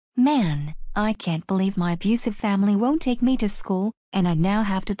Man, I can't believe my abusive family won't take me to school, and I now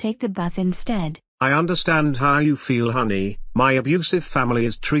have to take the bus instead. I understand how you feel, honey. My abusive family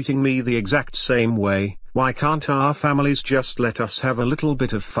is treating me the exact same way. Why can't our families just let us have a little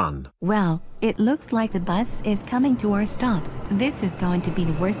bit of fun? Well, it looks like the bus is coming to our stop. This is going to be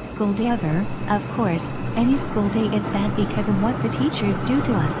the worst school day ever. Of course, any school day is bad because of what the teachers do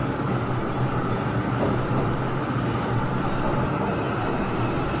to us.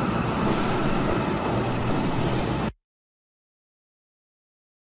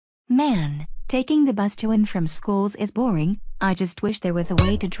 Man, taking the bus to and from schools is boring. I just wish there was a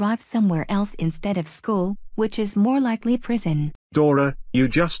way to drive somewhere else instead of school, which is more likely prison. Dora, you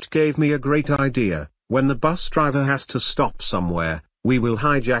just gave me a great idea. When the bus driver has to stop somewhere, we will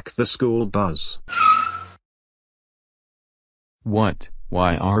hijack the school bus. What?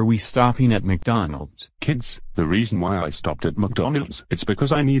 Why are we stopping at McDonald's? Kids, the reason why I stopped at McDonald's, it's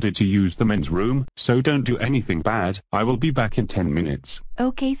because I needed to use the men's room, so don't do anything bad. I will be back in 10 minutes.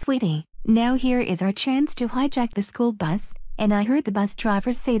 Okay, sweetie. Now here is our chance to hijack the school bus, and I heard the bus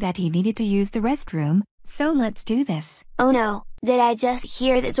driver say that he needed to use the restroom, so let's do this. Oh no, did I just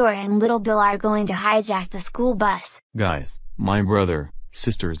hear that Dora and Little Bill are going to hijack the school bus? Guys, my brother,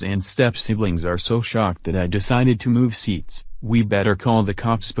 sisters and step-siblings are so shocked that I decided to move seats. We better call the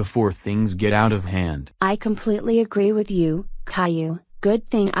cops before things get out of hand. I completely agree with you, Caillou. Good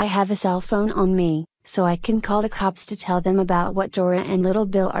thing I have a cell phone on me, so I can call the cops to tell them about what Dora and Little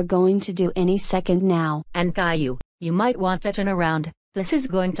Bill are going to do any second now. And Caillou, you might want to turn around. This is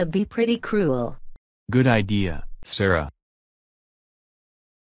going to be pretty cruel. Good idea, Sarah.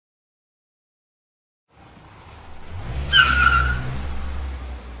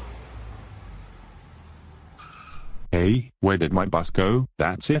 Hey, where did my bus go?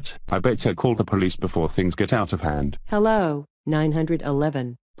 That's it. I better call the police before things get out of hand. Hello,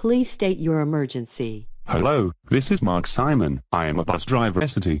 911. Please state your emergency. Hello, this is Mark Simon. I am a bus driver.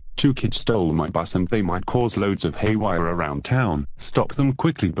 Two kids stole my bus and they might cause loads of haywire around town. Stop them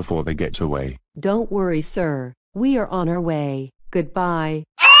quickly before they get away. Don't worry, sir. We are on our way. Goodbye.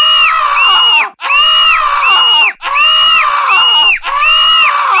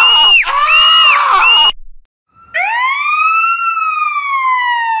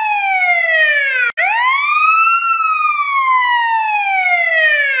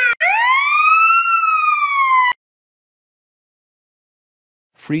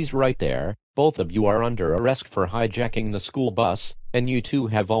 Freeze right there, both of you are under arrest for hijacking the school bus, and you two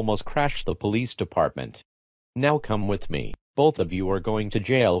have almost crashed the police department. Now come with me, both of you are going to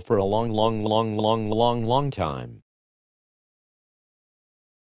jail for a long time.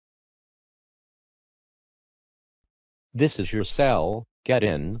 This is your cell, get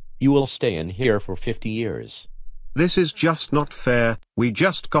in, you will stay in here for 50 years. This is just not fair. We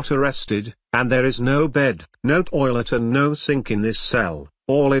just got arrested, and there is no bed, no toilet and no sink in this cell.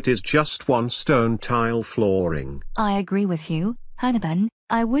 All it is just one stone tile flooring. I agree with you, Honeyman.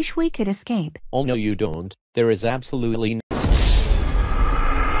 I wish we could escape. Oh no you don't, there is absolutely